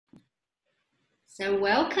So,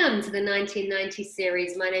 welcome to the 1990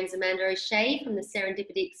 series. My name's Amanda O'Shea from the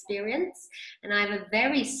Serendipity Experience, and I have a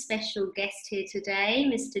very special guest here today,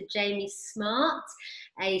 Mr. Jamie Smart,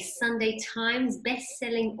 a Sunday Times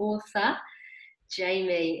best-selling author.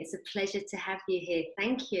 Jamie, it's a pleasure to have you here.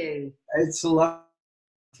 Thank you. It's a lot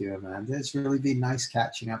to you, Amanda. It's really been nice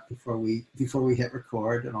catching up before we hit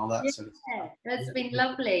record and all that sort of Yeah, stuff. that's been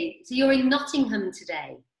lovely. So, you're in Nottingham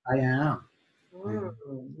today. I am.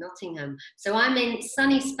 Nottingham. So I'm in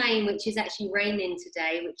sunny Spain, which is actually raining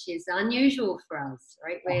today, which is unusual for us,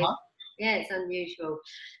 right? Uh-huh. Yeah, it's unusual.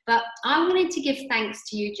 But I wanted to give thanks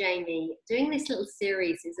to you, Jamie. Doing this little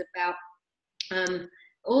series is about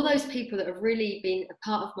all those people that have really been a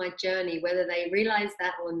part of my journey, whether they realize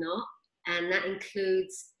that or not. And that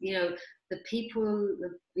includes, the people,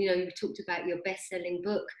 you talked about your best-selling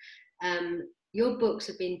book. Your books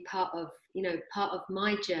have been part of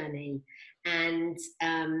my journey. And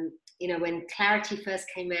when Clarity first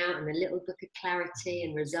came out, and the Little Book of Clarity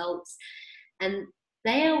and Results, and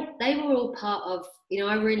they were all part of,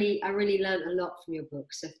 I really learned a lot from your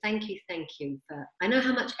book. So thank you for, I know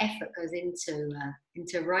how much effort goes into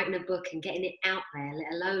writing a book and getting it out there,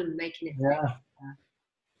 let alone making it Yeah.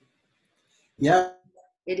 Yeah.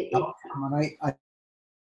 it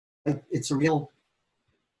It's a real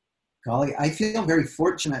golly. I feel very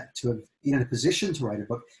fortunate to have been in a position to write a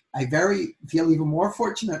book. I feel even more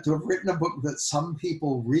fortunate to have written a book that some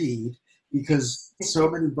people read, because so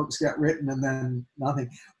many books get written and then nothing.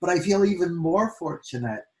 But I feel even more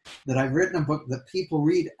fortunate that I've written a book that people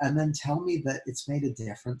read and then tell me that it's made a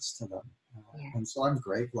difference to them. And so I'm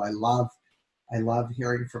grateful. I love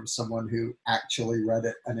hearing from someone who actually read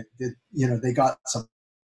it and it did, they got some.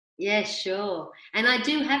 Yeah, sure. And I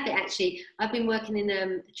do have it actually. I've been working in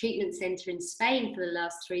a treatment centre in Spain for the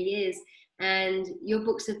last 3 years, and your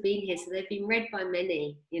books have been here, so they've been read by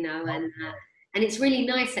many, and it's really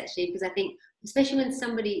nice actually, because I think, especially when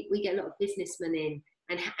we get a lot of businessmen in,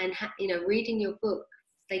 and reading your book,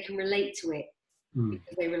 they can relate to it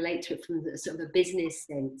because they relate to it from the sort of a business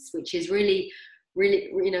sense, which is really,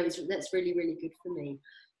 really, that's really, really good for me.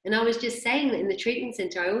 And I was just saying that in the treatment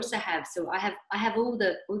center, I also have, I have all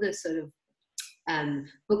the sort of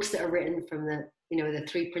books that are written from the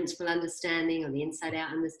three principle understanding, or the inside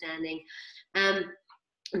out understanding, and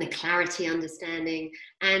the clarity understanding.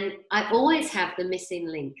 And I always have the missing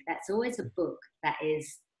link. That's always a book that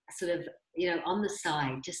is sort of, on the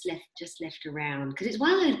side, just left around. Because it's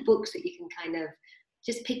one of those books that you can kind of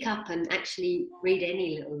just pick up and actually read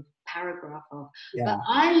any little paragraph of. Yeah. But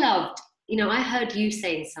I loved, I heard you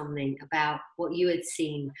saying something about what you had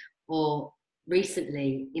seen, or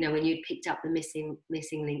recently, when you picked up the missing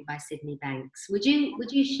link by Sydney Banks. Would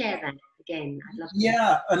you share that again? I'd love to.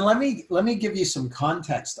 Yeah, and let me give you some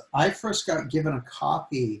context. I first got given a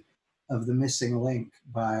copy of The Missing Link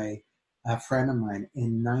by a friend of mine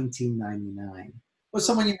in 1999. Well,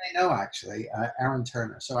 someone you may know, actually, Aaron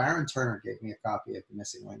Turner. So Aaron Turner gave me a copy of The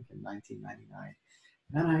Missing Link in 1999.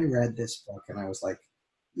 And I read this book and I was like,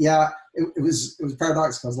 yeah, it was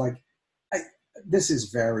paradoxical. I was like, this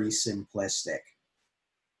is very simplistic,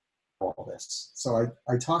 all this. So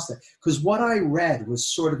I tossed it, because what I read was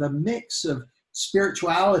sort of a mix of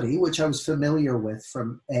spirituality, which I was familiar with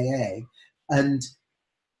from AA, and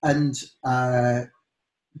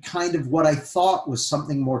kind of what I thought was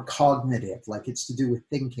something more cognitive, like it's to do with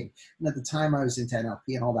thinking. And at the time I was into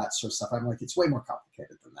NLP and all that sort of stuff. I'm like, it's way more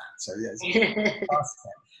complicated than that. So yes.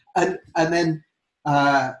 And then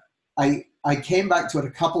I came back to it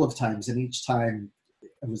a couple of times, and each time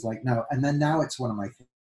it was like, no. And then now it's one of my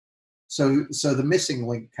favorites. So The Missing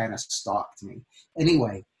Link kind of stalked me.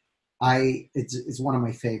 Anyway, it's one of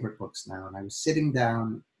my favorite books now, and I was sitting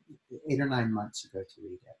down 8 or 9 months ago to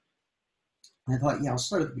read it. And I thought, yeah, I'll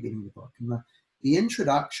start at the beginning of the book. And the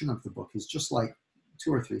introduction of the book is just like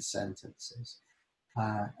 2 or 3 sentences.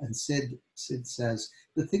 And Sid says,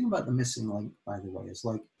 the thing about The Missing Link, by the way, is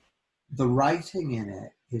like the writing in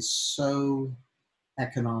it is so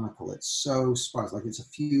economical. It's so sparse, like it's a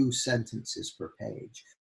few sentences per page,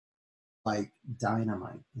 like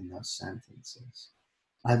dynamite in those sentences.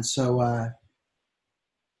 And so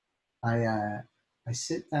I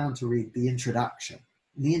sit down to read the introduction.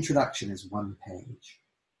 And the introduction is 1 page.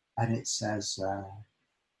 And it says,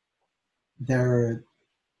 there are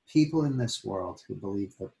people in this world who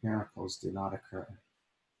believe that miracles do not occur.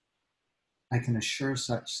 I can assure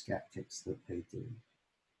such skeptics that they do.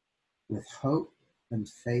 With hope and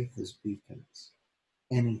faith as beacons,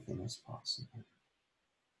 anything is possible.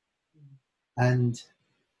 And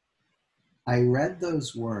I read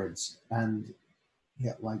those words, and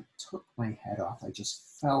it like took my head off. I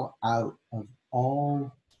just fell out of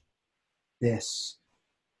all this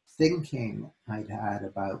thinking I'd had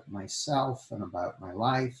about myself and about my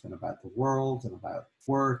life and about the world and about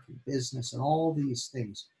work and business and all these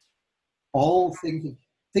things, all thinking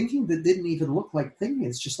that didn't even look like thinking.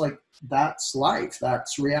 It's just like, that's life,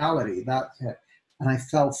 that's reality, that's it. And I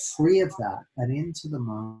fell free of that and into the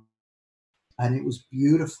moment. And it was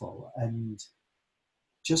beautiful and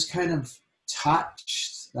just kind of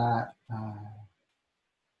touched that,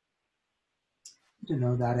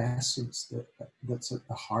 that essence that's at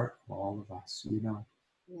the heart of all of us,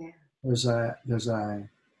 Yeah. There's a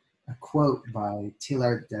quote by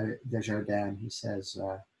Teilhard de Desjardins. He says,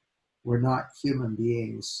 we're not human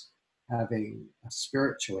beings having a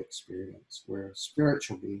spiritual experience. We're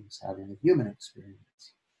spiritual beings having a human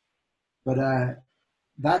experience. But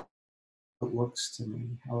that's how it looks to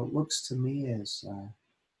me. How it looks to me is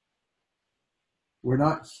we're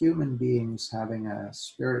not human beings having a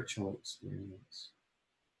spiritual experience.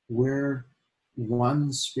 We're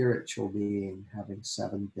one spiritual being having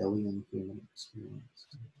 7 billion human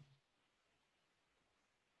experiences.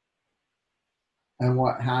 And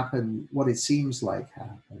what happened, what it seems like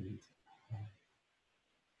happened,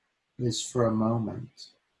 is for a moment,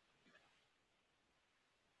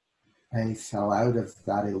 I fell out of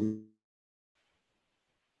that,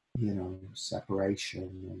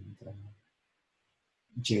 separation and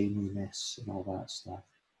Jamie-ness and all that stuff,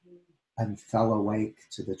 and fell awake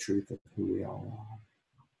to the truth of who we all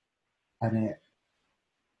are. And it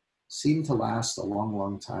seemed to last a long,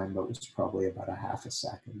 long time, but it was probably about a half a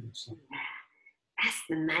second or something. That's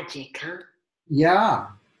the magic, huh? Yeah.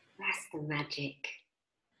 That's the magic.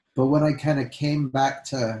 But when I kind of came back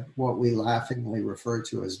to what we laughingly refer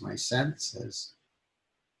to as my senses,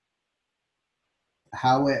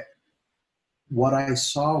 what I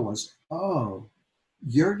saw was, oh,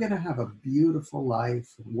 you're going to have a beautiful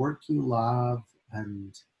life, work you love,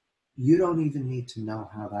 and you don't even need to know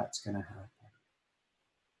how that's going to happen.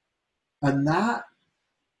 And that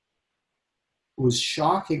was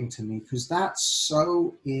shocking to me because that's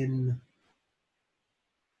so in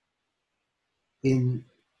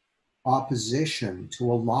opposition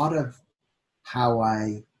to a lot of how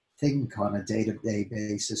I think on a day-to-day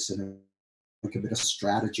basis and make a bit of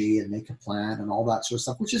strategy and make a plan and all that sort of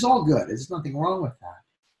stuff, which is all good. There's nothing wrong with that.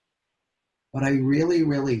 But I really,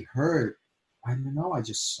 really heard, I don't know, I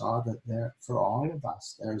just saw that there, for all of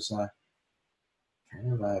us, there's a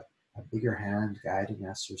kind of a bigger hand guiding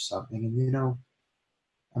us or something. And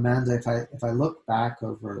Amanda, if I look back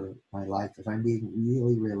over my life, if I'm being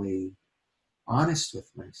really, really honest with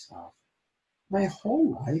myself, my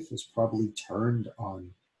whole life is probably turned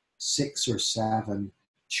on 6 or 7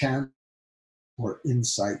 chance or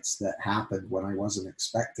insights that happened when I wasn't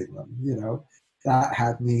expecting them. That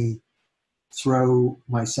had me throw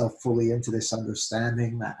myself fully into this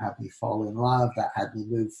understanding, that had me fall in love, that had me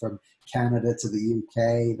move from Canada to the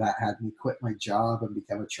UK, that had me quit my job and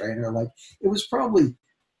become a trainer. Like, it was probably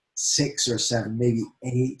 6 or 7, maybe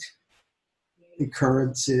 8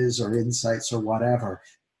 occurrences or insights or whatever,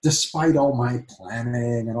 despite all my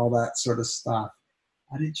planning and all that sort of stuff.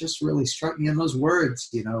 And it just really struck me in those words,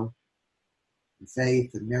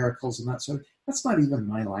 faith and miracles and that sort of, that's not even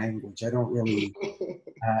my language. I don't really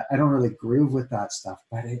groove with that stuff,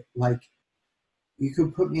 but it, like, you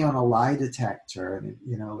could put me on a lie detector and,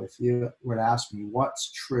 if you were to ask me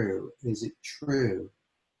what's true, is it true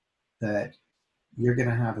that you're going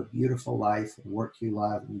to have a beautiful life and work you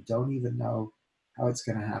love and you don't even know how it's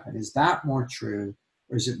going to happen? Is that more true?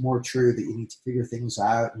 Or is it more true that you need to figure things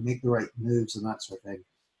out and make the right moves and that sort of thing?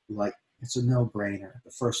 Like, it's a no-brainer.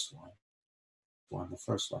 The first one.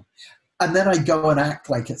 And then I go and act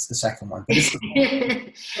like it's the second one, but it's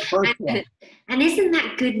the first one. And isn't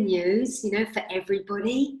that good news, for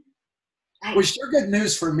everybody? Like, well, sure, good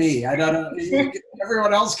news for me. I don't know.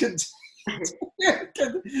 Everyone else can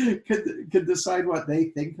decide what they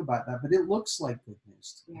think about that, but it looks like good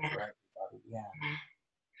news to me for everybody. Yeah.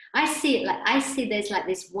 I see there's like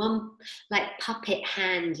this one like puppet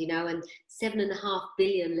hand, and 7.5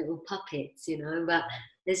 billion little puppets, but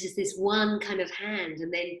there's just this one kind of hand,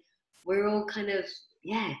 and then we're all kind of,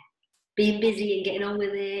 being busy and getting on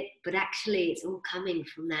with it, but actually it's all coming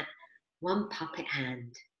from that one puppet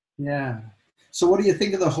hand. Yeah. So what do you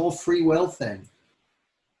think of the whole free will thing?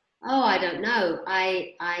 Oh, I don't know.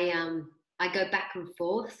 I go back and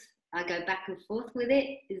forth. With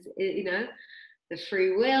it. Is the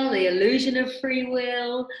free will, the illusion of free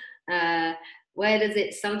will. Where does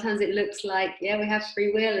it? Sometimes it looks like, we have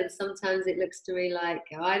free will, and sometimes it looks to me like,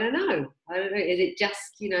 I don't know. Is it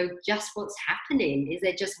just just what's happening? Is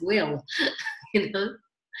there just will? Is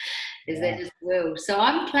there just will? So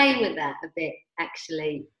I'm playing with that a bit,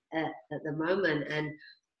 actually. at the moment. And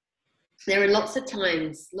there are lots of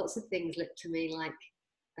times, lots of things look to me like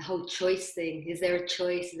the whole choice thing. Is there a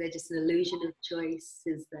choice? Is there just an illusion of choice?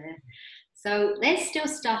 Is there? So there's still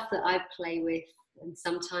stuff that I play with, and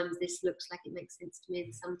sometimes this looks like it makes sense to me,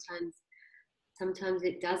 and sometimes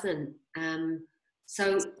it doesn't.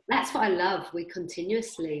 So that's what I love. We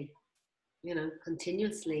continuously,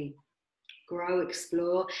 continuously grow,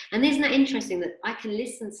 explore. And isn't that interesting that I can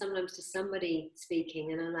listen sometimes to somebody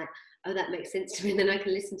speaking and I'm like, oh, that makes sense to me. And then I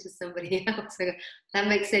can listen to somebody else. I go, that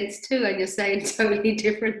makes sense too. And you're saying totally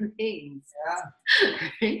different things. Yeah.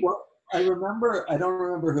 Right? Well, I don't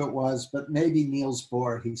remember who it was, but maybe Niels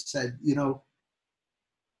Bohr. He said,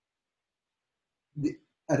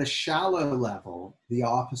 at a shallow level, the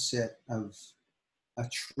opposite of a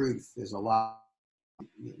truth is a lie.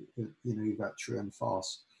 You've got true and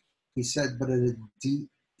false. He said, but at a deep,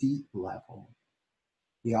 deep level,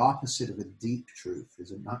 the opposite of a deep truth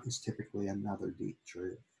is typically another deep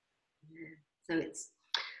truth. Yeah. So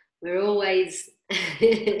we're always,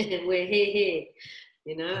 we're here.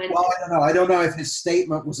 And well, I don't know. I don't know if his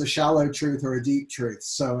statement was a shallow truth or a deep truth.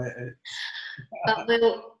 So, but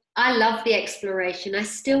I love the exploration. I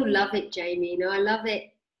still love it, Jamie. I love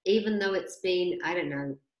it, even though it's been, I don't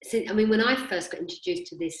know. When I first got introduced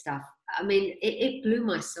to this stuff, it blew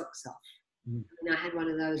my socks off. I had one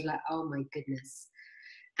of those like, oh my goodness.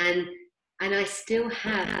 And I still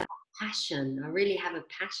have a passion. I really have a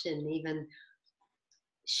passion, even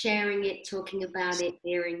sharing it, talking about it,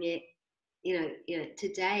 hearing it,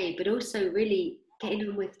 today, but also really getting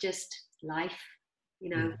on with just life,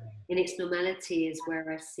 in its normality is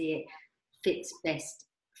where I see it fits best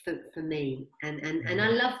for me. And I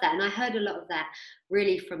love that. And I heard a lot of that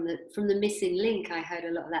really from the missing link. I heard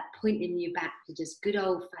a lot of that pointing you back to just good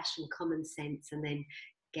old fashioned common sense and then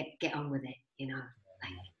get on with it,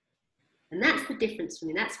 and that's the difference for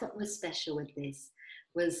me. That's what was special with this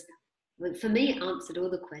was, for me, it answered all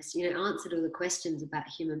the questions. It answered all the questions about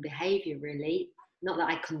human behavior, really. Not that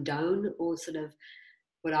I condone or sort of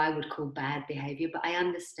what I would call bad behavior, but I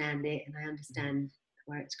understand it and I understand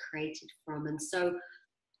where it's created from. And so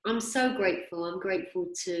I'm so grateful. I'm grateful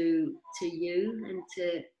to you and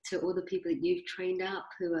to all the people that you've trained up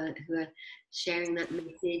who are sharing that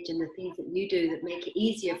message and the things that you do that make it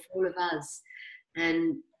easier for all of us.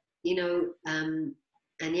 And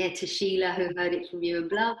and yeah, to Sheila who heard it from you and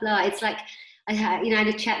blah blah. It's like I had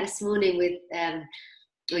a chat this morning with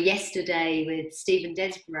or yesterday with Steve and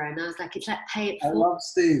Desborough, and I was like, it's like pay it forward. I love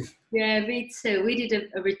Steve. Yeah, me too. We did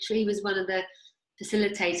a retreat. He was one of the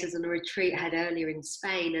facilitators on a retreat I had earlier in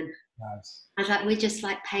Spain, and nice. I was like, we're just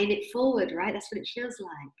like paying it forward, right? That's what it feels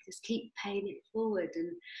like. Just keep paying it forward.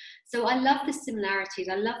 And so I love the similarities.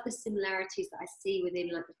 I love the similarities that I see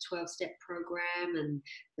within like the 12-step program and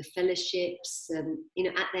the fellowships. And,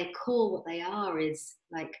 at their core, what they are is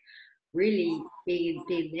like really being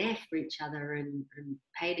there for each other and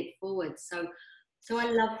paying it forward. So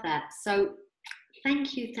I love that. So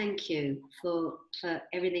thank you for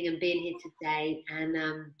everything and being here today. And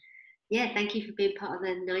yeah, thank you for being part of the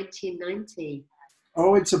 1990.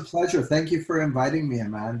 Oh, it's a pleasure. Thank you for inviting me,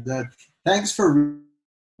 Amanda. Thanks for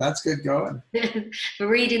that's good going. For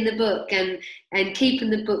reading the book and keeping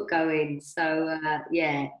the book going. So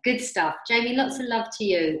yeah, good stuff. Jamie, lots of love to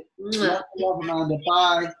you. Love, Amanda.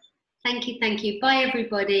 Bye. Thank you. Bye,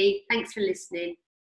 everybody. Thanks for listening.